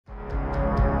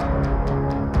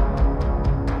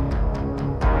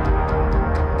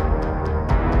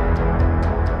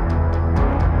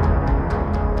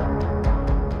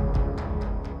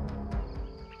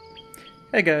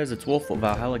Hey guys, it's Wolf of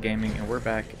Valhalla Gaming, and we're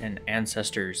back in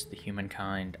Ancestors, the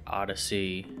Humankind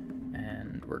Odyssey,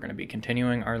 and we're going to be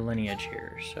continuing our lineage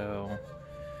here, so,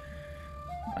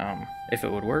 if it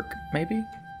would work, maybe?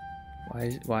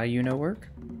 Why you know work?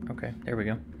 Okay, there we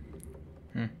go.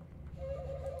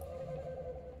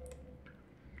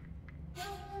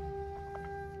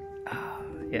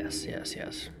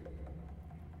 Yes.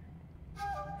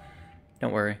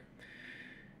 Don't worry.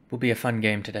 Will be a fun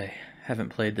game today. Haven't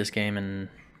played this game in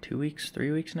 2 weeks,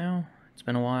 3 weeks now. It's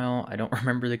been a while. I don't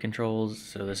remember the controls,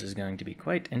 so this is going to be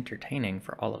quite entertaining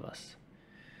for all of us.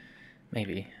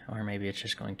 Maybe. Or maybe it's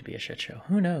just going to be a shit show.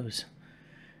 Who knows?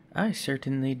 I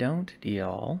certainly don't,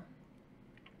 y'all.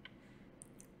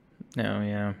 No,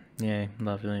 yeah. Yay,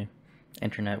 lovely.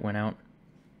 Internet went out.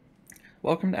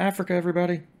 Welcome to Africa,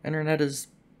 everybody. Internet is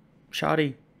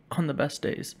shoddy on the best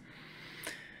days.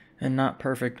 And not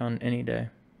perfect on any day.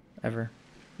 Ever.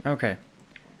 Okay.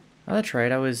 Oh, that's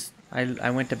right.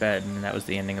 I went to bed, and that was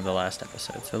the ending of the last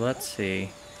episode. So let's see.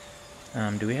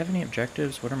 Do we have any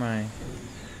objectives? What are my...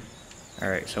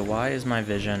 Alright, so Y is my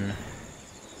vision.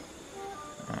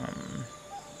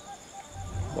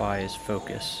 Y is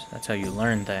focus. That's how you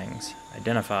learn things.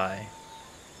 Identify.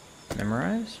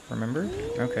 Memorize? Remember?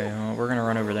 Okay, well, we're gonna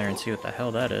run over there and see what the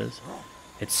hell that is.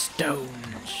 It's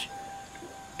stones!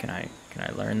 Can I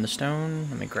learn the stone?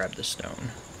 Let me grab the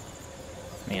stone.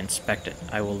 Let me inspect it.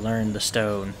 I will learn the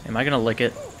stone. Am I gonna lick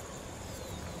it?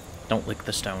 Don't lick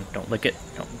the stone. Don't lick it.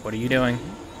 Don't. What are you doing?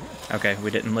 Okay,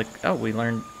 we didn't lick... Oh, we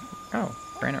learned... Oh,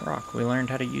 granite rock. We learned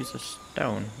how to use a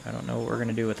stone. I don't know what we're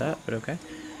gonna do with that, but okay.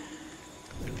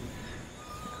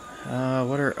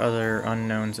 What are other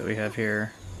unknowns that we have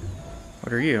here?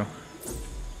 What are you?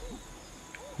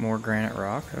 More granite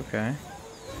rock. Okay.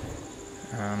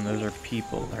 Those are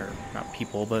people, or not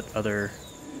people, but other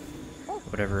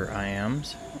whatever I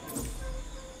ams.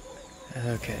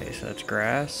 Okay, so that's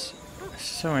grass. It's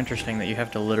so interesting that you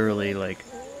have to literally, like,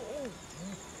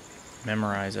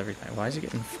 memorize everything. Why is it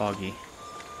getting foggy?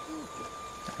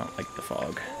 I don't like the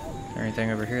fog. Is there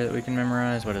anything over here that we can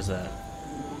memorize? What is that?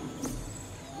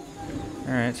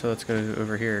 Alright, so let's go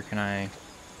over here. Can I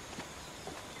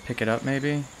pick it up,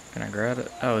 maybe? Can I grab it?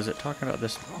 Oh, is it talking about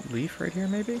this leaf right here,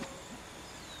 maybe?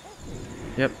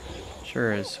 Yep,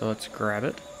 sure is. So let's grab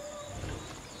it.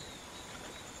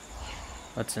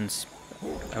 Let's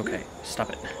okay, stop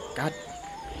it. God.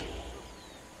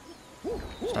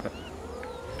 Stop it.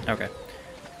 Okay.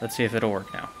 Let's see if it'll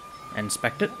work now.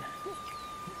 Inspect it.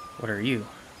 What are you?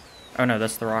 Oh no,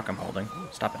 that's the rock I'm holding.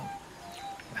 Stop it.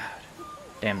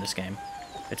 Damn this game.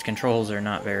 Its controls are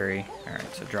not very...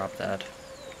 Alright, so drop that. Is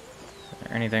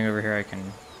there anything over here I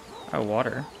can... Oh,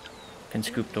 water. Can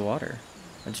scoop the water.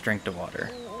 Let's drink the water.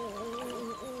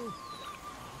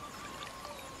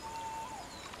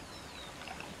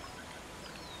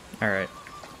 Alright.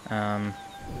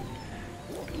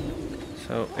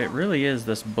 So it really is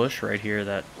this bush right here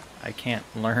that I can't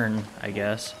learn, I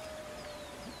guess.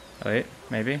 Wait,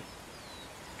 maybe?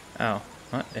 Oh,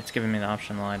 what? It's giving me the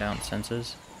option to lie down.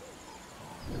 Senses.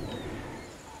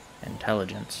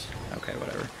 Intelligence. Okay,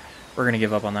 whatever. We're gonna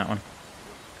give up on that one.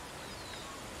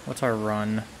 What's our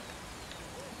run?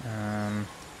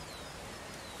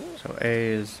 So A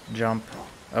is jump.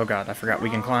 Oh god, I forgot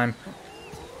we can climb.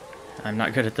 I'm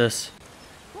not good at this.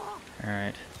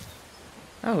 Alright.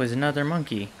 Oh, is another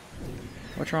monkey.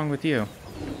 What's wrong with you?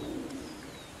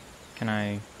 Can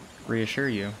I reassure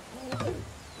you?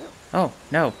 Oh,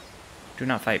 no. Do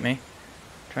not fight me.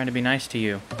 I'm trying to be nice to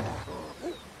you.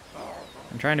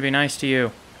 I'm trying to be nice to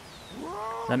you.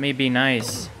 Let me be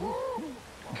nice.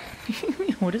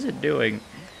 What is it doing?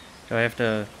 Do I have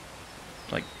to,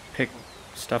 like, pick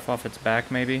stuff off its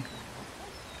back, maybe?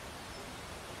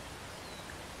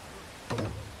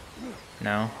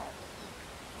 No?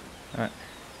 What?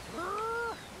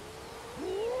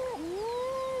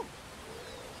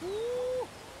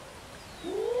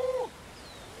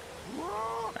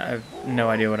 I have no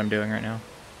idea what I'm doing right now.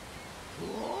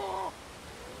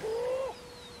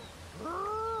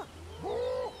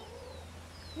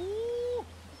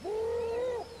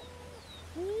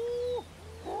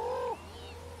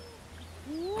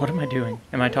 What am I doing?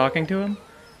 Am I talking to him?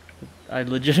 I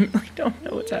legitimately don't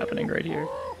know what's happening right here.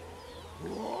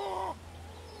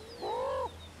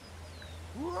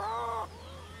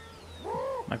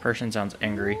 My person sounds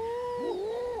angry.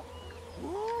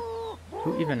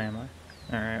 Who even am I?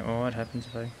 Alright, well what happens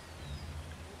if I...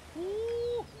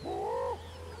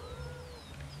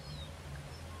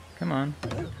 Come on.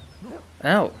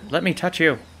 Oh, let me touch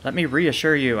you. Let me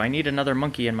reassure you. I need another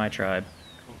monkey in my tribe.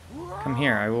 Come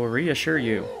here, I will reassure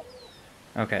you.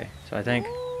 Okay, so I think...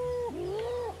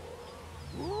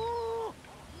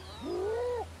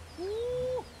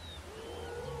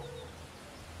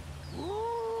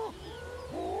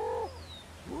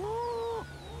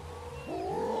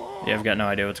 Yeah, I've got no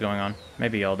idea what's going on.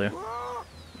 Maybe y'all do.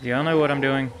 Do y'all know what I'm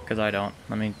doing? Because I don't.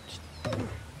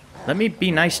 Let me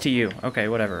be nice to you. Okay,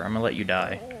 whatever. I'm gonna let you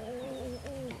die.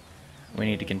 We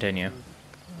need to continue.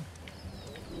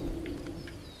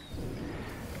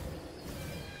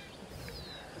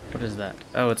 What is that?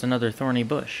 Oh, it's another thorny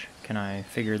bush. Can I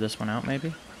figure this one out,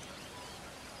 maybe?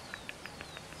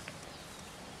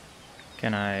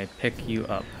 Can I pick you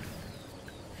up?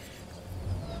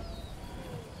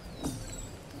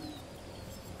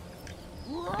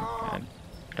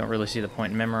 I don't really see the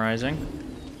point in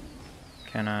memorizing.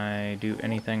 Can I do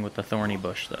anything with the thorny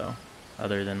bush, though?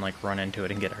 Other than, like, run into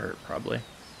it and get hurt, probably.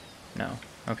 No.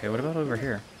 Okay, what about over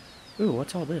here? Ooh,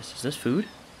 what's all this? Is this food?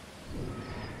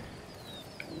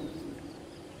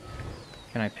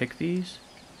 Can I pick these?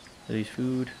 Are these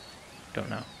food? Don't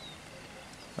know.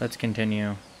 Let's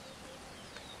continue.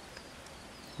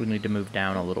 We need to move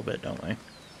down a little bit, don't we?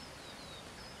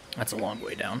 That's a long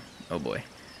way down. Oh boy.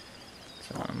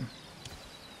 So,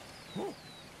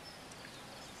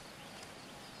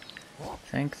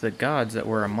 thank the gods that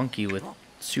we're a monkey with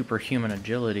superhuman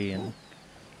agility and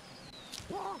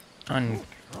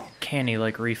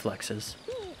uncanny-like reflexes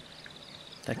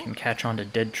that can catch onto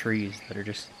dead trees that are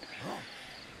just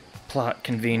plot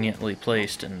conveniently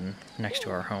placed next to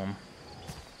our home.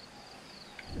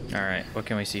 Alright, what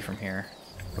can we see from here?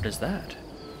 What is that?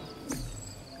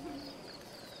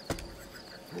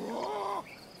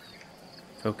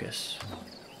 Focus.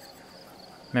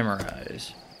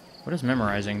 Memorize. What does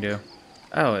memorizing do?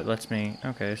 Oh, it lets me...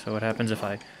 Okay, so what happens if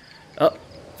I... Oh!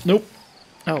 Nope!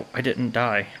 Oh, I didn't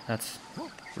die. That's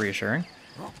reassuring.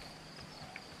 Let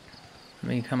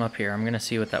me come up here. I'm gonna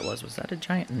see what that was. Was that a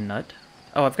giant nut?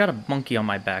 Oh, I've got a monkey on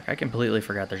my back. I completely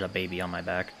forgot there's a baby on my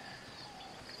back.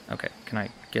 Okay, can I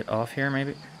get off here,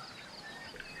 maybe?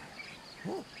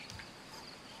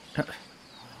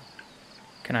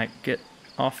 Can I get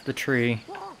off the tree?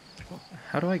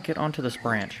 How do I get onto this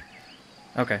branch?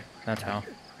 Okay, that's how.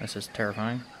 This is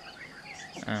terrifying.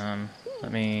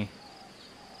 Let me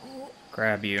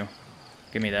grab you.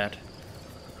 Give me that.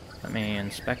 Let me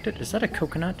inspect it. Is that a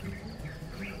coconut?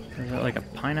 Is that like a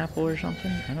pineapple or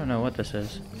something? I don't know what this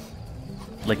is.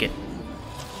 Lick it.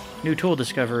 New tool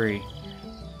discovery.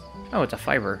 Oh, it's a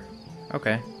fiber.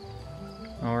 Okay.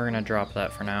 Well, we're gonna drop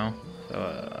that for now.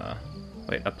 So,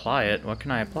 wait, apply it? What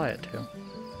can I apply it to?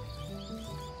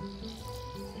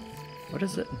 What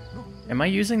is it? Am I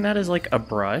using that as like a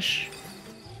brush?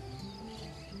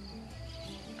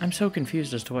 I'm so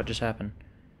confused as to what just happened.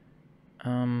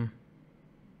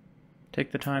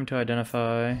 Take the time to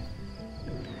identify.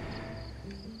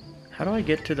 How do I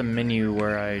get to the menu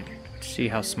where I see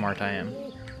how smart I am?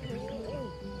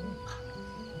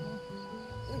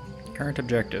 Current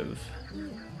objective.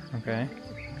 Okay.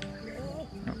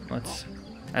 Oh, let's...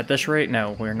 At this rate,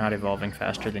 no, we're not evolving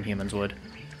faster than humans would.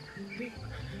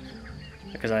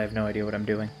 Because I have no idea what I'm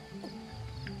doing.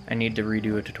 I need to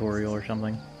redo a tutorial or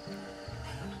something.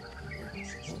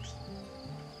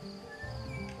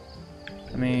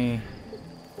 Let me...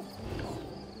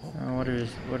 what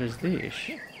is this?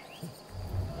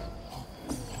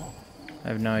 I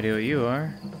have no idea what you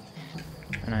are.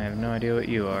 And I have no idea what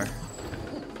you are.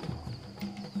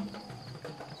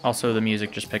 Also, the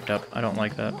music just picked up. I don't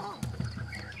like that.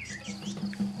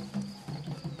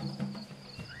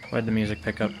 Why'd the music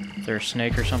pick up? Is there a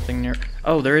snake or something near?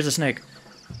 Oh, there is a snake!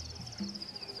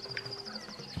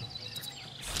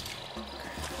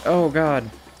 Oh god.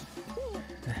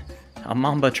 A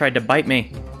mamba tried to bite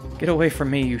me. Get away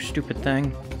from me, you stupid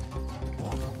thing.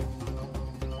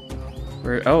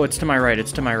 Where? Oh, it's to my right,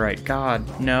 it's to my right.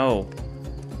 God, no.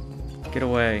 Get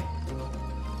away.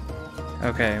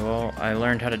 Okay, well, I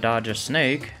learned how to dodge a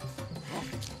snake.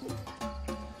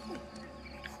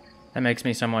 That makes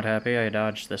me somewhat happy. I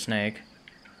dodged the snake.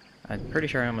 I'm pretty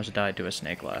sure I almost died to a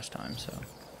snake last time, so...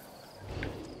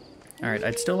 Alright,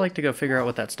 I'd still like to go figure out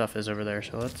what that stuff is over there,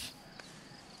 so let's...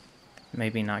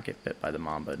 maybe not get bit by the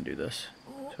mamba and do this.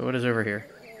 So what is over here?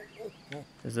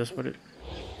 Is this what it...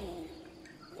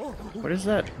 What is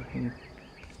that?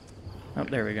 Oh,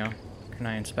 there we go. Can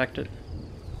I inspect it?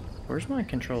 Where's my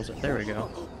controls at? There we go.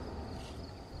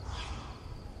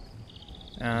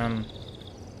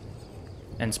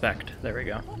 Inspect. There we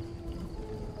go.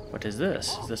 What is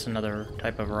this? Is this another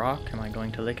type of rock? Am I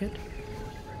going to lick it?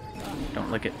 Don't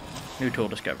lick it. New tool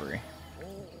discovery.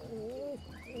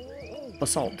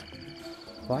 Basalt.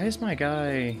 Why is my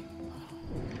guy...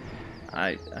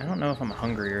 I don't know if I'm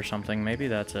hungry or something. Maybe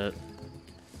that's it.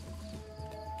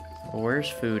 Well, where's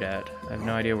food at? I have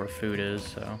no idea where food is,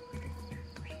 so...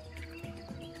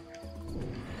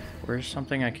 Where's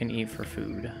something I can eat for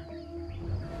food?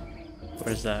 What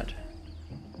is that?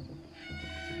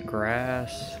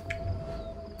 grass.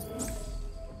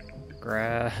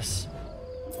 Grass.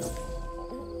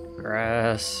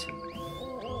 Grass.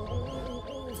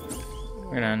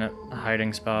 We're gonna end up a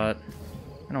hiding spot.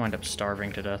 I'm gonna wind up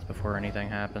starving to death before anything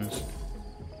happens.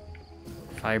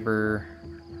 Fiber.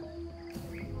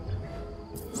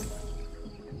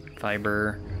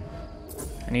 Fiber.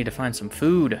 I need to find some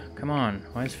food. Come on.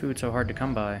 Why is food so hard to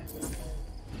come by?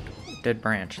 Dead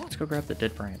branch. Let's go grab the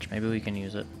dead branch. Maybe we can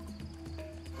use it.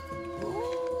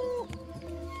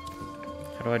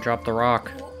 How do I drop the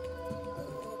rock?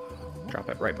 Drop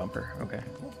it, right bumper. Okay.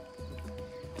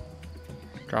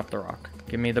 Drop the rock.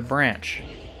 Give me the branch.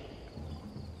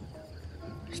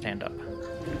 Stand up.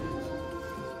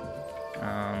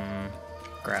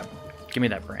 Grab. Give me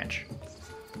that branch.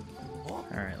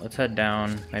 Alright, let's head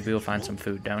down. Maybe we'll find some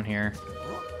food down here.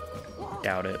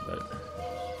 Doubt it, but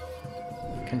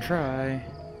can try.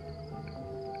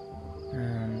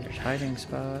 There's hiding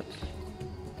spots.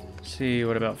 Let's see,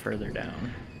 what about further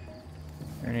down?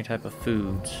 Are there any type of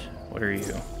foods? What are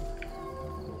you?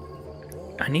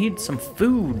 I need some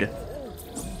food!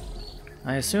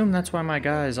 I assume that's why my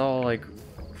guy's all, like,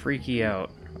 freaky out.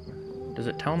 Does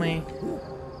it tell me?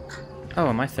 Oh,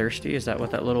 am I thirsty? Is that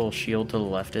what that little shield to the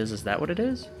left is? Is that what it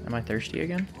is? Am I thirsty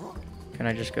again? Can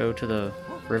I just go to the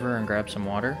river and grab some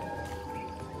water?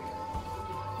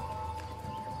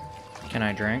 Can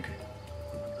I drink?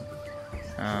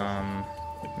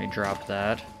 Let me drop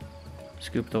that.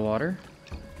 Scoop the water.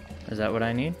 Is that what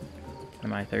I need?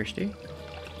 Am I thirsty?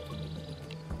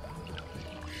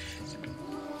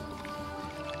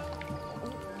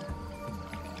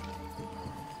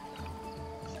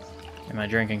 Am I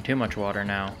drinking too much water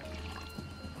now?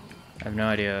 I have no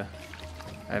idea.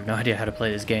 I have no idea how to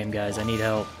play this game, guys. I need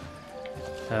help.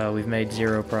 We've made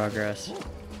 0 progress.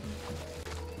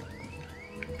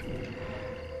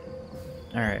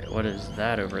 Alright, what is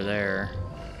that over there?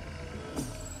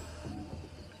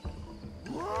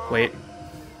 Wait.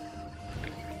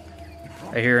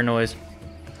 I hear a noise.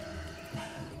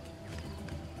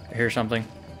 I hear something.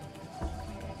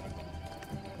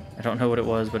 I don't know what it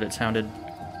was, but it sounded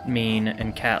mean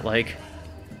and cat-like.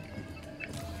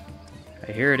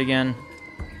 I hear it again.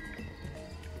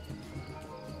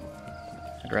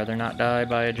 I'd rather not die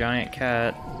by a giant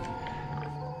cat.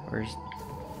 Where's...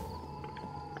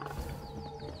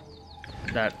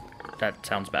 That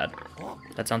sounds bad.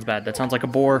 That sounds bad. That sounds like a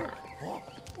boar.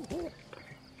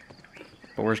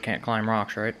 Boars can't climb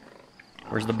rocks, right?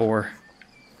 Where's the boar?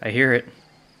 I hear it.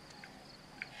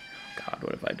 God,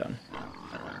 what have I done?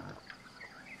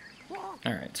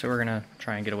 Alright, so we're gonna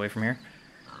try and get away from here.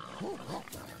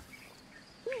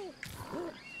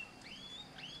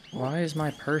 Why is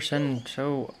my person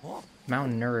so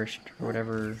malnourished, or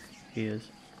whatever he is?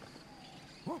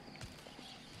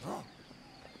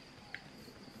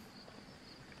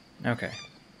 Okay.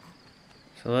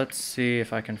 So let's see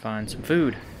if I can find some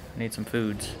food. I need some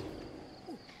foods.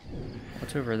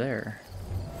 What's over there?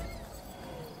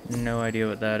 No idea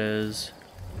what that is.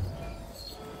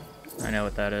 I know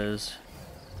what that is.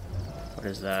 What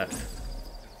is that?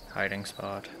 Hiding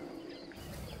spot.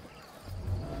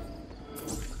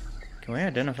 Can we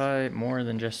identify more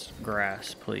than just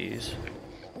grass, please?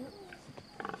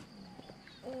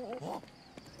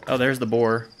 Oh, there's the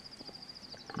boar.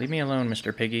 Leave me alone,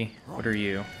 Mr. Piggy. What are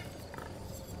you?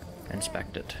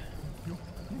 Inspect it.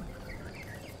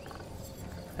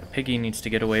 That piggy needs to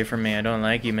get away from me. I don't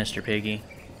like you, Mr. Piggy.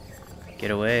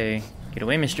 Get away. Get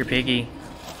away, Mr. Piggy.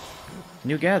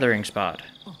 New gathering spot.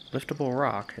 Liftable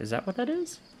rock. Is that what that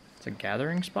is? It's a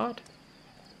gathering spot?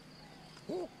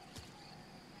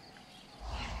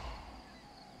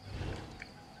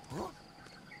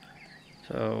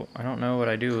 So, I don't know what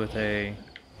I do with a...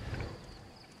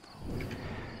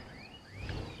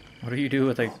 What do you do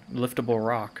with a liftable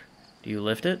rock? Do you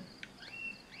lift it?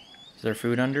 Is there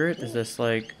food under it? Is this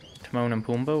like Timon and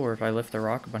Pumbaa, where if I lift the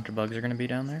rock, a bunch of bugs are going to be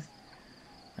down there?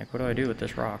 Like, what do I do with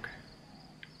this rock?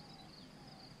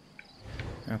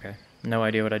 Okay, no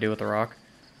idea what I do with the rock.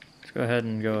 Let's go ahead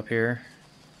and go up here.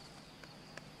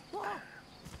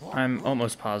 I'm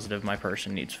almost positive my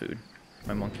person needs food.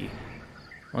 My monkey.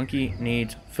 Monkey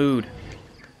needs food.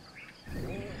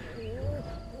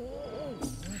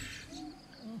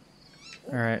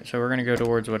 Alright, so we're gonna go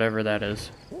towards whatever that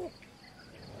is.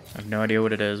 I have no idea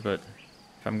what it is, but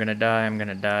if I'm gonna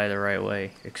die the right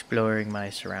way. Exploring my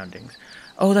surroundings.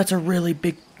 Oh, that's a really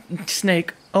big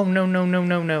snake. Oh, no, no, no,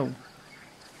 no, no.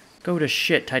 Go to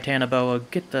shit, Titanoboa.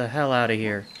 Get the hell out of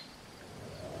here.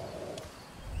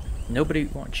 Nobody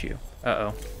wants you.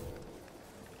 Uh-oh.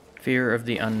 Fear of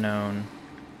the unknown.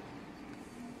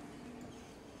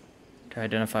 To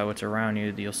identify what's around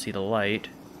you, you'll see the light.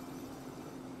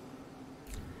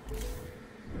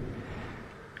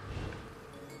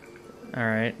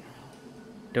 Alright.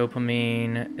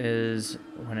 Dopamine is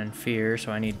when in fear,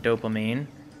 so I need dopamine.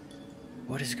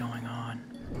 What is going on?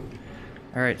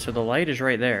 Alright, so the light is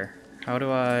right there. How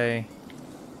do I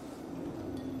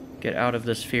get out of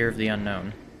this fear of the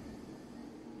unknown?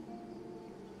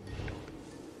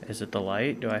 Is it the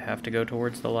light? Do I have to go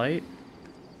towards the light?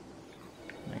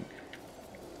 Like,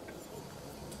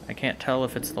 I can't tell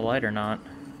if it's the light or not,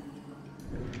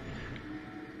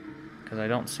 because I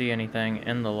don't see anything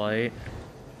in the light.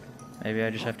 Maybe I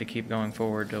just have to keep going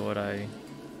forward to what I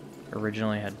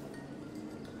originally had.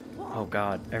 Oh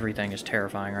god, everything is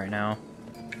terrifying right now.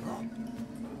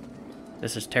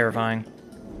 This is terrifying.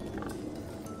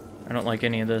 I don't like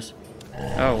any of this.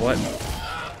 Oh, what?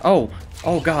 Oh!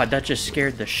 Oh god, that just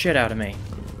scared the shit out of me.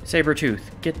 Sabretooth,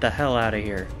 get the hell out of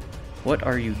here. What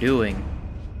are you doing?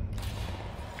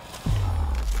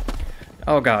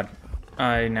 Oh god.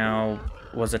 I now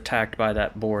was attacked by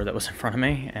that boar that was in front of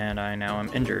me, and I now am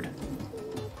injured.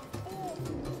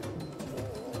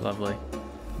 Lovely.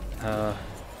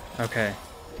 Okay.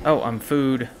 Oh, I'm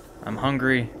food. I'm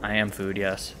hungry. I am food,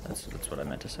 yes. That's what I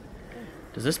meant to say.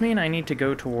 Does this mean I need to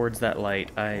go towards that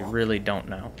light? I really don't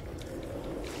know.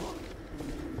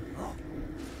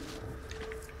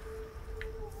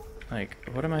 Like,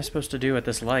 what am I supposed to do at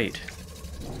this light?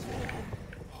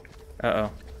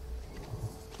 Uh-oh.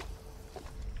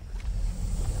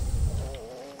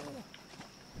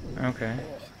 Okay.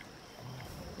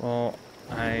 Well,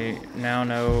 I now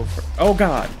know for— oh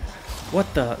god!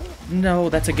 What the— no,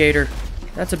 that's a gator.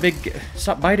 That's a big—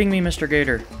 stop biting me, Mr.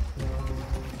 Gator.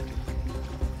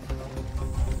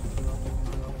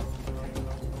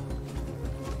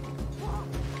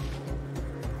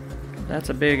 That's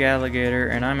a big alligator,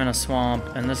 and I'm in a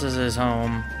swamp, and this is his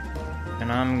home.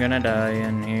 And I'm gonna die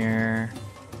in here.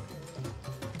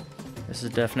 This is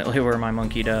definitely where my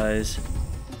monkey dies.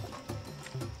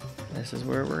 This is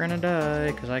where we're gonna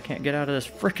die, because I can't get out of this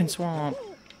frickin' swamp.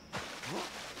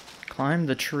 Climb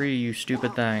the tree, you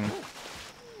stupid thing.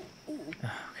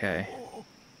 Okay.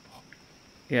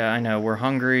 Yeah, I know, we're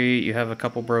hungry, you have a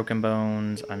couple broken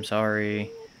bones, I'm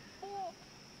sorry.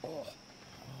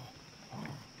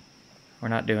 We're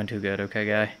not doing too good, okay,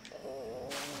 guy?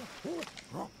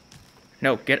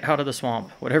 No, get out of the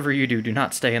swamp. Whatever you do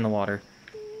not stay in the water.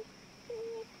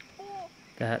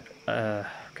 That,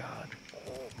 God.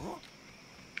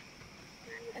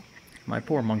 My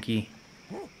poor monkey.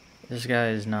 This guy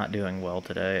is not doing well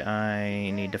today. I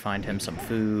need to find him some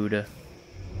food.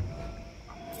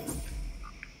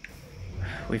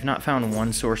 We've not found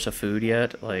one source of food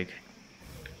yet, like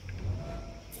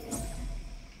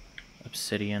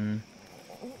obsidian.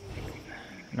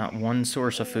 Not one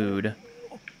source of food.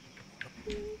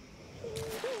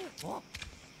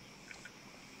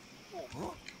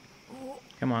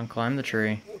 Come on, climb the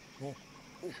tree.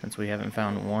 Since we haven't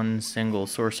found one single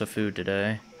source of food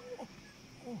today.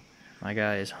 My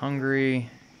guy is hungry,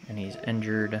 and he's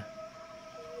injured.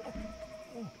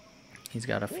 He's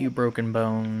got a few broken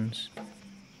bones.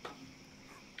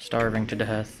 Starving to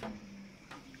death.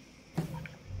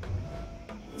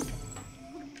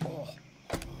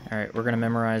 Alright, we're gonna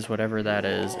memorize whatever that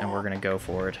is, and we're gonna go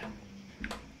for it.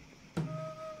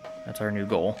 That's our new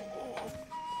goal.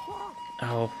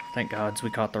 Oh, thank gods, we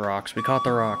caught the rocks. We caught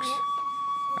the rocks.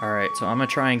 Alright, so I'm gonna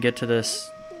try and get to this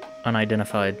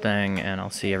unidentified thing, and I'll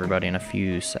see everybody in a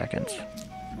few seconds.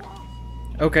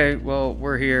 Okay, well,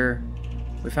 we're here.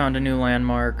 We found a new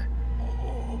landmark.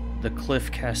 The Cliff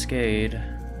Cascade.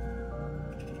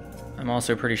 I'm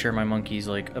also pretty sure my monkey's,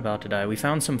 like, about to die. We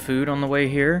found some food on the way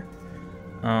here.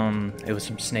 It was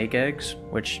some snake eggs,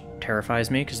 which terrifies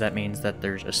me, because that means that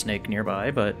there's a snake nearby,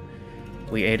 but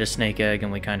we ate a snake egg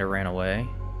and we kind of ran away.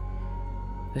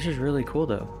 This is really cool,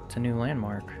 though. It's a new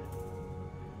landmark.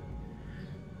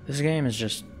 This game is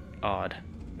just odd,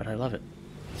 but I love it.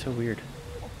 It's so weird.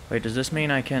 Wait, does this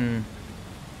mean I can...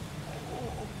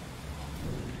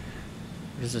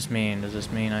 what does this mean? Does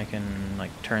this mean I can,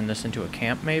 like, turn this into a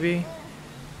camp, maybe?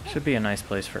 Should be a nice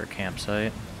place for a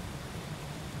campsite.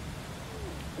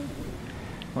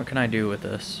 What can I do with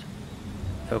this?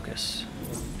 Focus.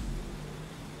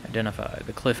 Identify.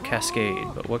 The Cliff Cascade.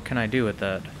 But what can I do with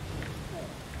that?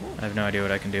 I have no idea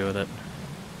what I can do with it.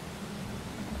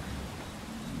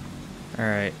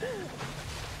 Alright.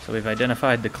 So we've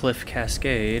identified the Cliff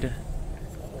Cascade.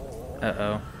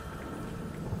 Uh-oh.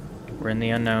 We're in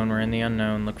the unknown, we're in the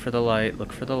unknown. Look for the light,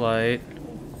 look for the light.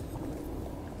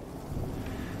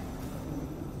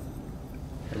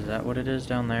 Is that what it is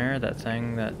down there? That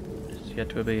thing that is yet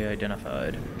to be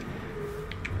identified.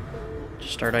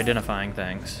 Just start identifying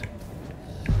things.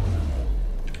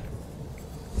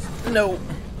 No!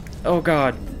 Oh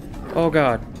god. Oh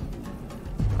god.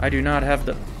 I do not have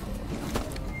the...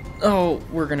 Oh,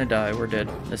 we're gonna die. We're dead.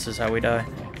 This is how we die.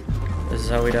 This is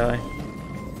how we die.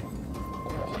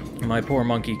 My poor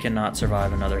monkey cannot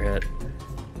survive another hit.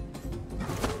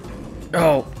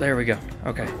 Oh, there we go.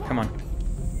 Okay, come on.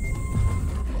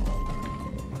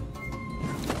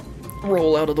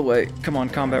 Roll out of the way. Come on,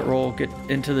 combat roll. Get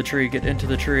into the tree. Get into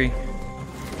the tree.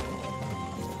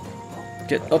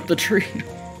 Get up the tree.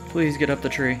 Please get up the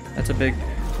tree. That's a big...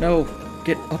 No!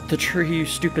 Get up the tree, you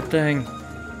stupid thing.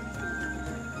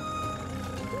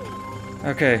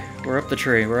 Okay, we're up the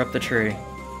tree. We're up the tree.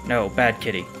 No, bad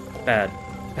kitty. Bad.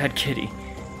 Bad kitty.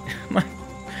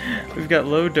 We've got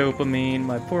low dopamine.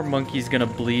 My poor monkey's gonna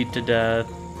bleed to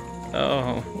death.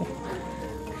 Oh.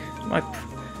 My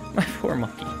poor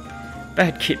monkey.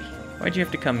 Bad kitty. Why'd you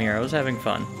have to come here? I was having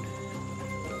fun.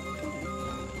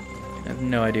 I have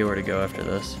no idea where to go after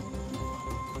this.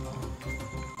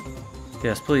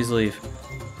 Yes, please leave.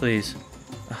 Please.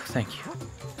 Oh, thank you.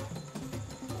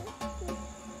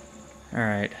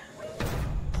 Alright.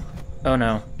 Oh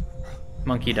no.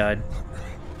 Monkey died.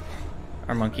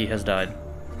 Our monkey has died.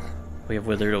 We have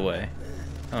withered away.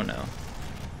 Oh no.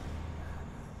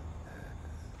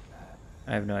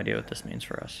 I have no idea what this means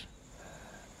for us.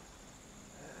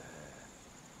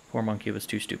 Poor monkey was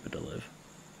too stupid to live.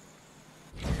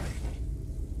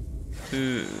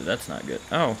 Ooh, that's not good.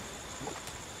 Oh.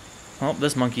 Well,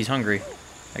 this monkey's hungry.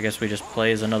 I guess we just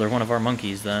play as another one of our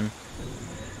monkeys then.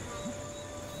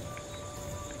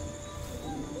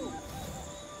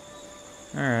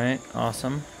 Alright,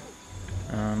 awesome.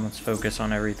 Let's focus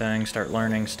on everything, start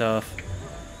learning stuff.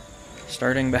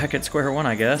 Starting back at square one,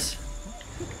 I guess.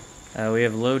 We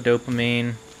have low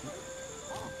dopamine,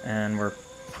 and we're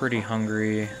pretty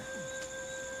hungry.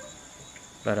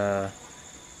 But,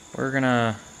 we're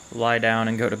gonna lie down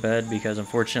and go to bed because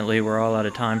unfortunately we're all out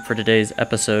of time for today's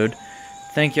episode.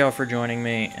 Thank y'all for joining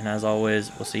me, and as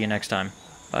always, we'll see you next time.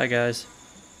 Bye, guys.